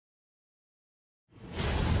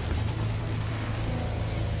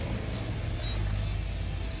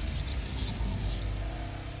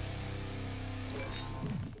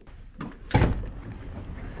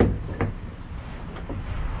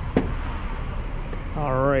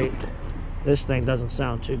All right, this thing doesn't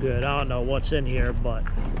sound too good. I don't know what's in here, but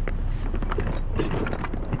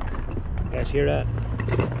you guys hear that?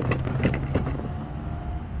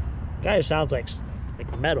 Guy sounds like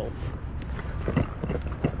metal.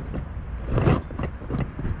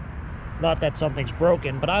 Not that something's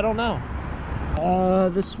broken, but I don't know.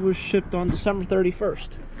 This was shipped on December 31st.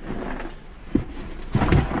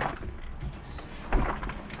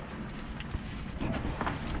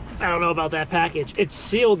 I don't know about that package. It's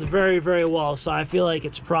sealed very, very well, so I feel like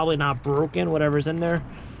it's probably not broken, whatever's in there.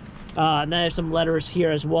 And then I have some letters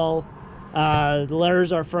here as well. The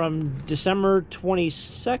letters are from December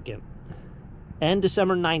 22nd and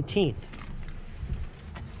December 19th.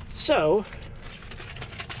 So,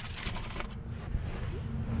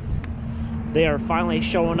 they are finally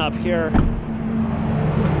showing up here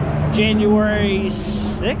January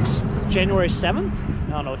 6th, January 7th.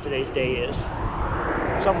 I don't know what today's day is.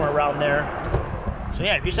 Somewhere around there. So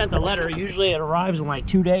yeah, if you sent the letter, usually it arrives in like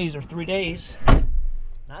 2 days or 3 days.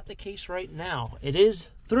 Not the case right now. It is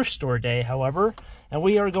thrift store day, however, and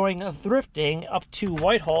we are going thrifting up to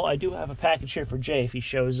Whitehall. I do have a package here for Jay if he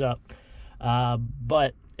shows up.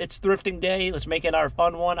 But it's thrifting day. Let's make it our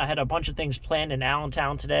fun one. I had a bunch of things planned in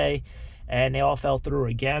Allentown today, and they all fell through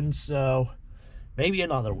again, so maybe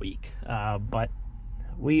another week. But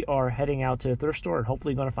we are heading out to the thrift store and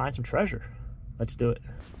hopefully going to find some treasure. Let's do it.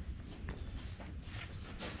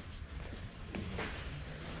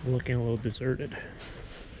 Looking a little deserted.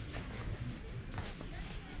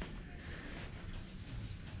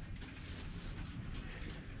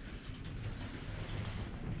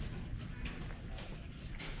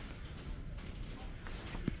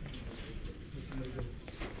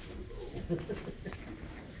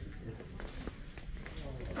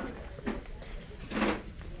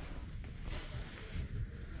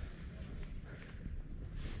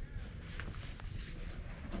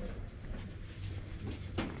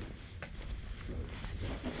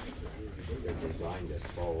 Designed to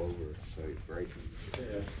fall over, so it's breaking.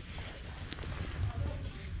 Yeah.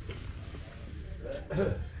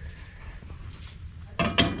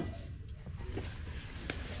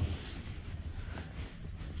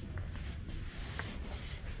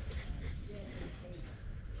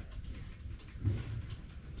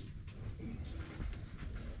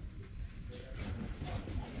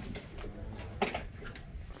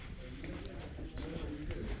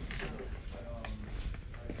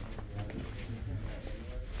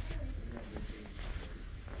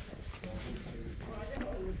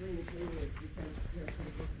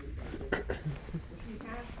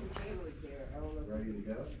 Ready to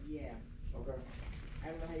go? Yeah. Okay. I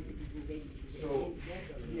don't know how you can get it. So,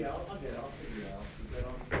 yeah, I'll get it. I'll figure it out. But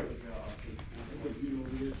I'll figure it out. What you know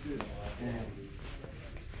is good.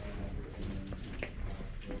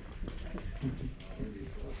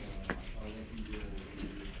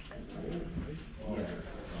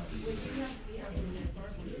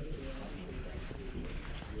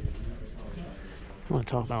 I want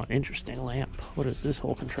to talk about an interesting lamp. What is this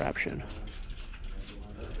whole contraption?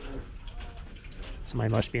 Somebody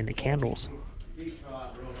must be into candles.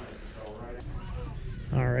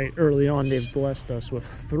 Alright, early on they've blessed us with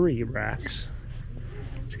 3 racks.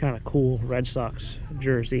 It's kind of cool. Red Sox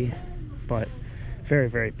jersey, but very,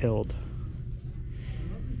 very pilled.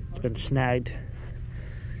 It's been snagged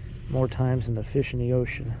more times than the fish in the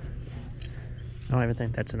ocean. I don't even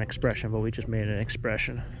think that's an expression, but we just made an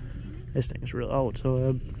expression. This thing is real. Oh,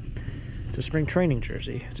 it's a spring training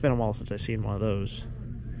jersey. It's been a while since I've seen one of those.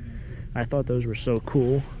 I thought those were so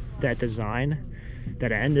cool, that design,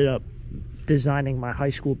 that I ended up designing my high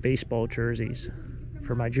school baseball jerseys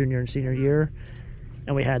for my junior and senior year.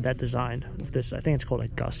 And we had that design with this, I think it's called a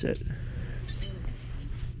gusset.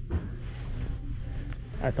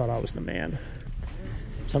 I thought I was the man.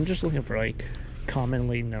 So I'm just looking for like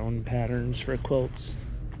commonly known patterns for quilts.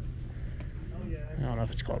 I don't know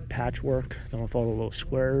if it's called patchwork, the one with all the little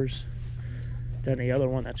squares. Then the other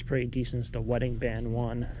one that's pretty decent is the wedding band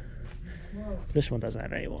one. This one doesn't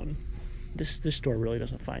have anyone. This store really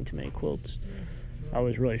doesn't find too many quilts. I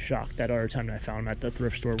was really shocked that other time that I found them at the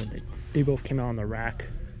thrift store when they both came out on the rack.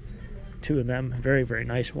 2 of them, very, very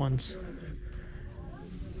nice ones.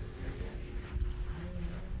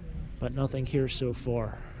 But nothing here so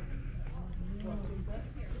far.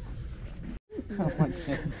 Oh my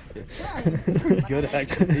god. It's pretty good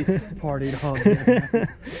actually. Partied hard.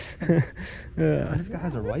 Yeah. This guy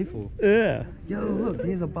has a rifle. Yeah. Yo, look,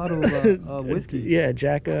 he has a bottle of whiskey. Yeah,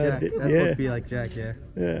 Jack. Jack. That's yeah. supposed to be like Jack, yeah.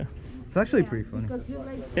 Yeah. It's actually pretty funny.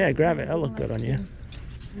 Yeah, grab it. That'll look good on you.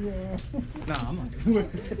 Yeah. Nah, I'm not doing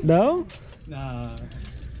it. No? Nah.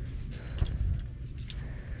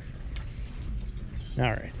 All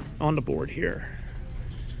right, on the board here.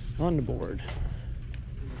 On the board.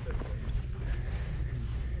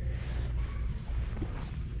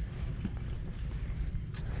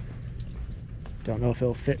 Don't know if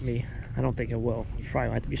it'll fit me. I don't think it will. It's probably going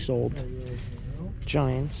to have to be sold.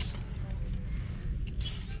 Giants.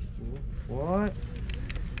 What?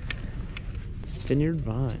 Vineyard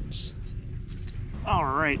Vines. All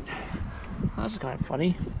right. That's kind of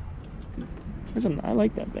funny. I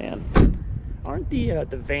like that van. Aren't the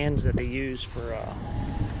vans that they use for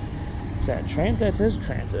is that transit? That says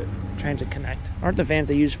Transit Connect. Aren't the vans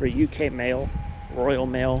they use for UK Mail, Royal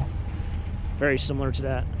Mail, very similar to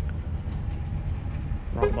that?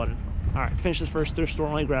 Wrong button. All right, finished this first thrift store.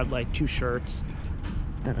 Only grabbed like 2 shirts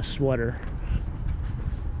and a sweater.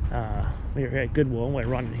 We're at Goodwill. I'm going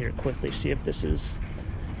to run in here quickly, see if this is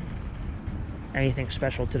anything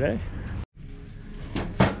special today.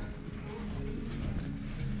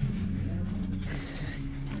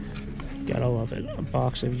 Gotta love it. A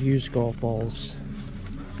box of used golf balls,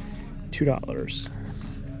 $2.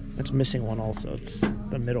 It's missing one also. It's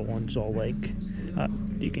the middle one's all like,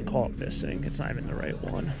 you can call it missing. It's not even the right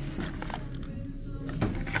one.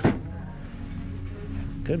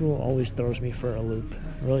 Goodwill always throws me for a loop.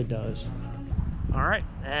 It really does. All right,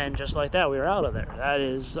 and just like that, we were out of there. That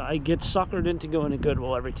is, I get suckered into going to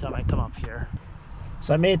Goodwill every time I come up here.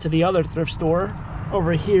 So I made it to the other thrift store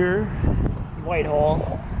over here in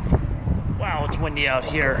Whitehall. Wow, it's windy out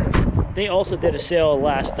here. They also did a sale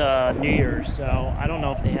last New Year's, so I don't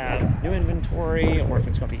know if they have new inventory or if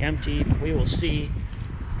it's going to be empty, but we will see.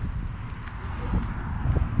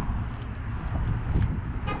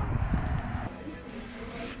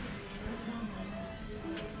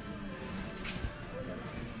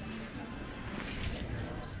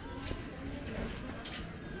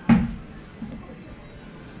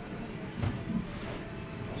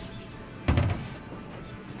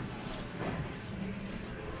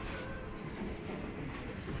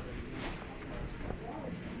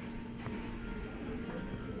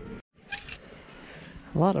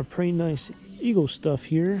 A lot of pretty nice Eagle stuff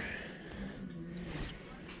here.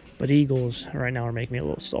 But Eagles right now are making me a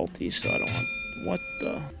little salty, so I don't want... What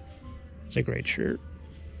the... It's a great shirt.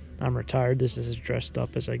 I'm retired. This is as dressed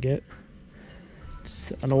up as I get.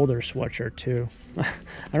 It's an older sweatshirt, too. I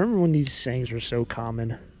remember when these sayings were so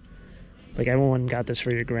common. Like, everyone got this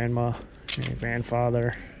for your grandma, and your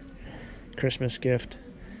grandfather. Christmas gift.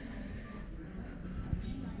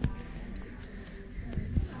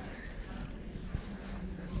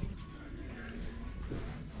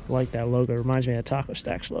 I like that logo. It reminds me of the Taco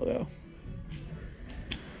Stacks logo.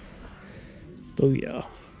 Booyah.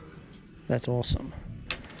 That's awesome.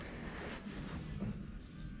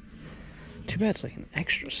 Too bad it's like an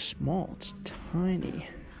extra small. It's tiny.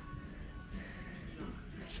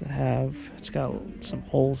 It's got some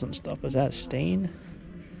holes and stuff. Is that a stain?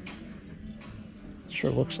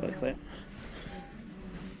 Sure looks like that.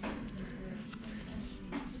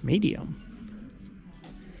 Medium.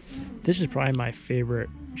 This is probably my favorite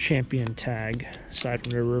Champion tag, aside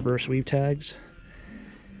from the reverse weave tags.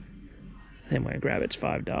 I think when I grab it's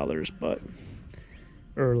 $5, but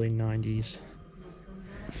early 90s.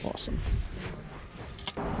 Awesome.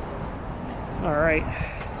 Alright,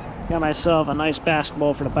 got myself a nice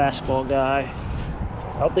basketball for the basketball guy.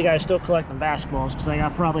 I hope the guy's still collecting basketballs, because I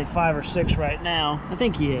got probably 5 or 6 right now. I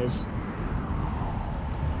think he is.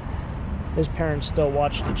 His parents still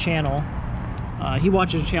watch the channel. He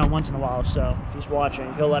watches the channel once in a while, so if he's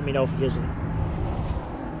watching, he'll let me know if he isn't.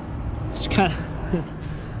 It's kind of...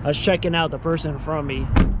 I was checking out the person in front of me.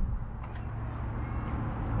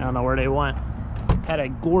 I don't know where they went. Had a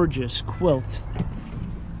gorgeous quilt.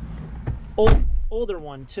 Older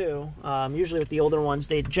one, too. Usually with the older ones,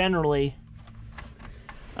 they generally...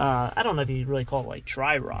 I don't know if you really call it like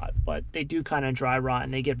dry rot, but they do kind of dry rot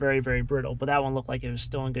and they get very, very brittle. But that one looked like it was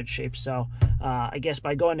still in good shape, so I guess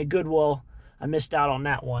by going to Goodwill, I missed out on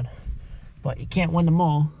that one. But you can't win them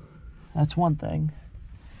all. That's one thing.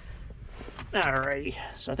 Alrighty,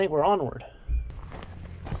 so I think we're onward.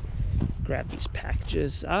 Grab these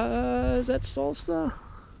packages. Is that salsa?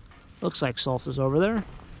 Looks like salsa's over there.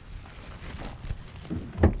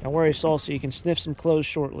 Don't worry, salsa, you can sniff some clothes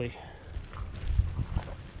shortly.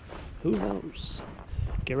 Who knows?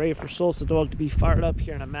 Get ready for Salsa Dog to be fired up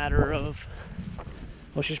here in a matter of...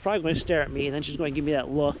 Well, she's probably going to stare at me, and then she's going to give me that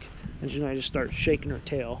look, and she's going to just start shaking her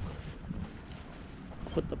tail.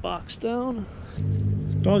 Put the box down.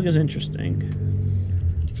 Dog is interesting.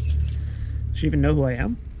 Does she even know who I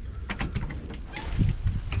am?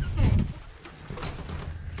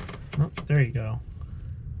 Oh, there you go.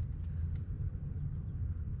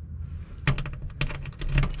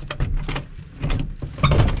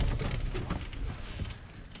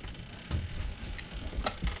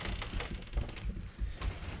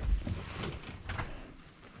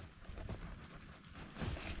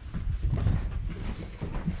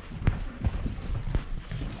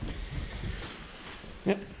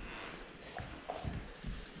 Yep.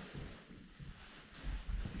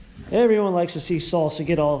 Everyone likes to see Salsa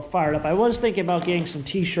get all fired up. I was thinking about getting some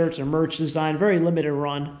t-shirts or merch design, very limited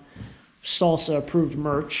run, Salsa approved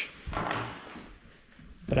merch.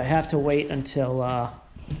 But I have to wait until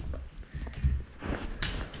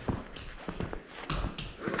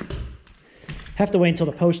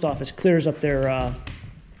the post office clears up their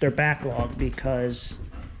backlog, because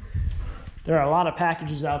there are a lot of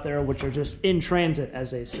packages out there which are just in transit,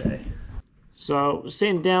 as they say. So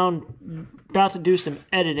sitting down, about to do some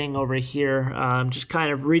editing over here. Just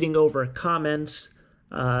kind of reading over comments.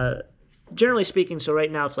 Generally speaking, so right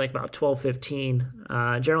now it's like about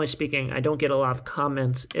 12:15. Generally speaking, I don't get a lot of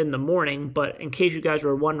comments in the morning, but in case you guys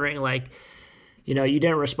were wondering, like, you know, you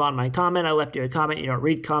didn't respond to my comment, I left you a comment, you don't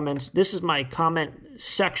read comments. This is my comment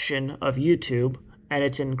section of YouTube, and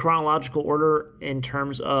it's in chronological order in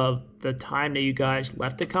terms of the time that you guys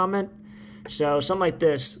left a comment. So something like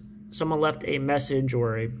this, someone left a message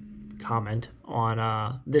or a comment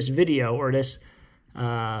on this video, or this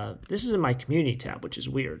is in my community tab, which is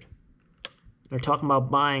weird. They're talking about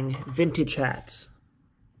buying vintage hats.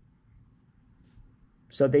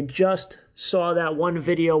 So they just saw that one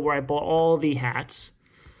video where I bought all the hats,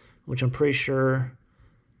 which I'm pretty sure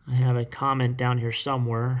I have a comment down here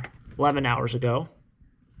somewhere 11 hours ago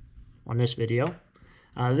on this video.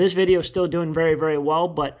 This video is still doing very, very well,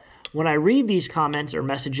 but when I read these comments or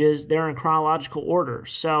messages, they're in chronological order.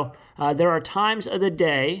 So there are times of the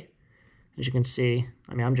day, as you can see,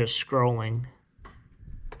 I mean, I'm just scrolling.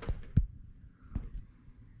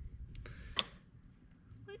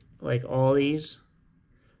 Like all these.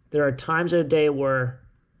 There are times of the day where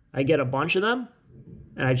I get a bunch of them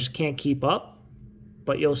and I just can't keep up,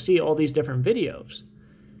 but you'll see all these different videos.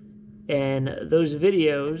 And those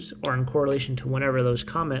videos are in correlation to whenever those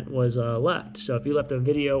comment was left. So if you left a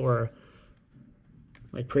video or,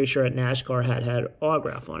 like, pretty sure at NASCAR had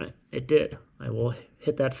autograph on it, it did. I will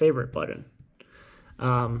hit that favorite button.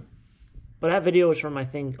 But that video was from, I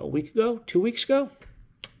think, a week ago, 2 weeks ago.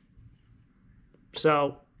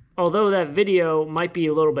 So although that video might be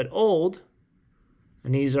a little bit old,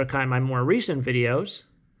 and these are kind of my more recent videos,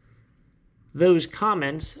 those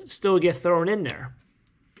comments still get thrown in there.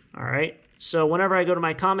 All right, so whenever I go to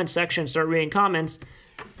my comment section and start reading comments,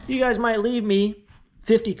 you guys might leave me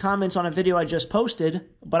 50 comments on a video I just posted,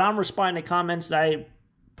 but I'm responding to comments that I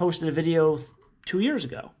posted a video 2 years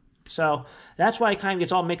ago. So that's why it kind of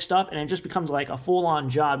gets all mixed up, and it just becomes like a full-on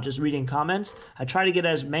job just reading comments. I try to get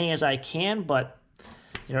as many as I can, but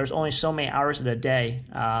you know, there's only so many hours in a day.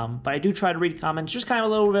 But I do try to read comments, just kind of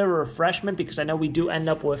a little bit of a refreshment, because I know we do end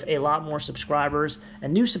up with a lot more subscribers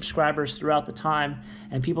and new subscribers throughout the time.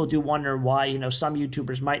 And people do wonder why, you know, some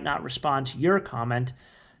YouTubers might not respond to your comment.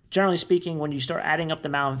 Generally speaking, when you start adding up the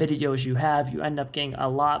amount of videos you have, you end up getting a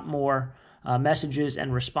lot more messages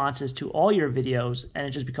and responses to all your videos. And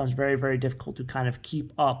it just becomes very, very difficult to kind of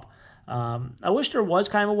keep up. I wish there was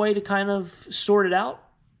kind of a way to kind of sort it out.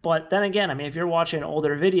 But then again, I mean, if you're watching an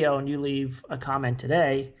older video and you leave a comment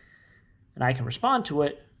today and I can respond to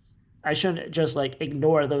it, I shouldn't just like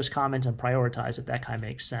ignore those comments and prioritize, if that kind of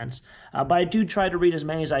makes sense. But I do try to read as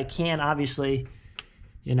many as I can. Obviously,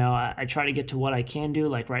 you know, I try to get to what I can do.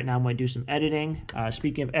 Like right now, I'm going to do some editing.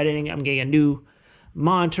 Speaking of editing, I'm getting a new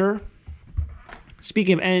monitor.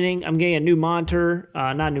 Speaking of editing, I'm getting a new monitor.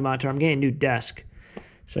 Not a new monitor, I'm getting a new desk.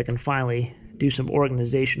 So I can finally do some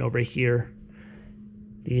organization over here.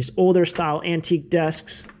 These older style antique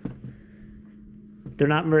desks, they're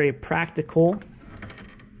not very practical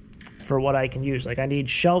for what I can use. Like, I need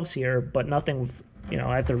shelves here, but nothing, you know,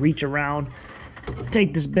 I have to reach around,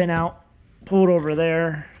 take this bin out, pull it over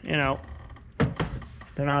there, you know.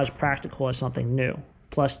 They're not as practical as something new.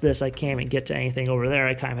 Plus this, I can't even get to anything over there.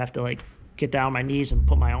 I kind of have to like get down on my knees and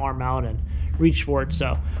put my arm out and reach for it.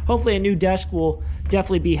 So hopefully a new desk will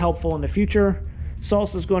definitely be helpful in the future.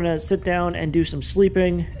 Salsa's going to sit down and do some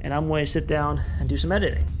sleeping, and I'm going to sit down and do some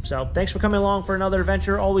editing. So thanks for coming along for another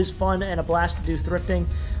adventure. Always fun and a blast to do thrifting.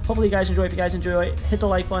 Hopefully you guys enjoy. If you guys enjoy, hit the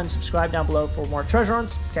like button, subscribe down below for more treasure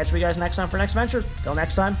hunts. Catch you guys next time for next venture. Till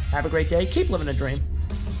next time, have a great day. Keep living a dream.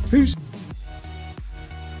 Peace.